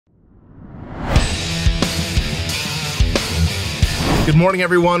Good morning,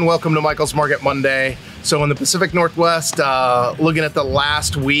 everyone. Welcome to Michael's Market Monday. So in the Pacific Northwest, looking at the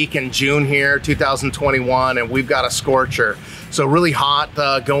last week in June here, 2021, and we've got a scorcher. So really hot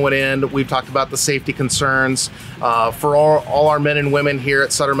going in. We've talked about the safety concerns. For all our men and women here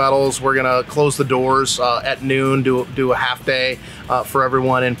at Sutter Metals, we're gonna close the doors at noon, do a half day for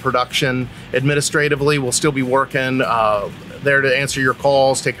everyone in production. Administratively, we'll still be working there to answer your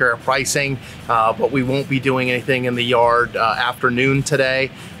calls, take care of pricing, but we won't be doing anything in the yard after noon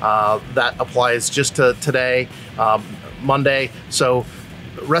today. That applies just to today, Monday. So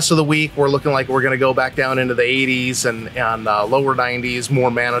rest of the week, we're looking like we're gonna go back down into the 80s and lower 90s, more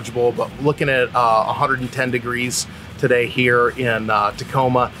manageable, but looking at 110 degrees today here in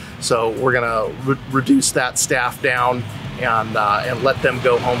Tacoma. So we're gonna reduce that staff down and let them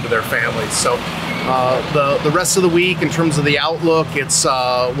go home to their families. So the rest of the week, in terms of the outlook, it's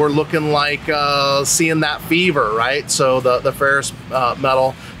we're looking like seeing that fever, right? So the ferrous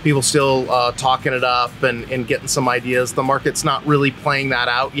metal, people still talking it up and getting some ideas. The market's not really playing that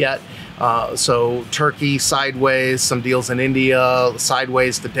out yet. So Turkey sideways, some deals in India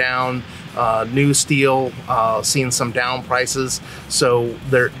sideways to down. New steel seeing some down prices, so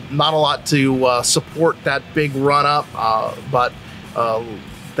there's not a lot to support that big run up, but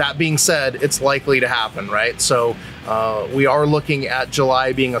that being said, it's likely to happen, right? So we are looking at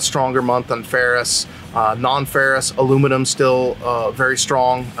July being a stronger month on ferrous. Non-ferrous aluminum still very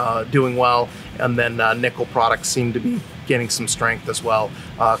strong, doing well, and then nickel products seem to be getting some strength as well.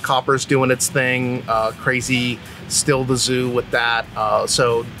 Copper's doing its thing, crazy still the zoo with that,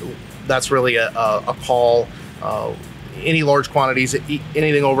 so that's really a call. Any large quantities,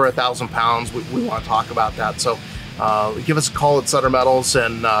 anything over 1,000 pounds, we want to talk about that. So give us a call at Sutter Metals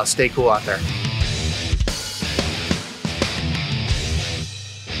and stay cool out there.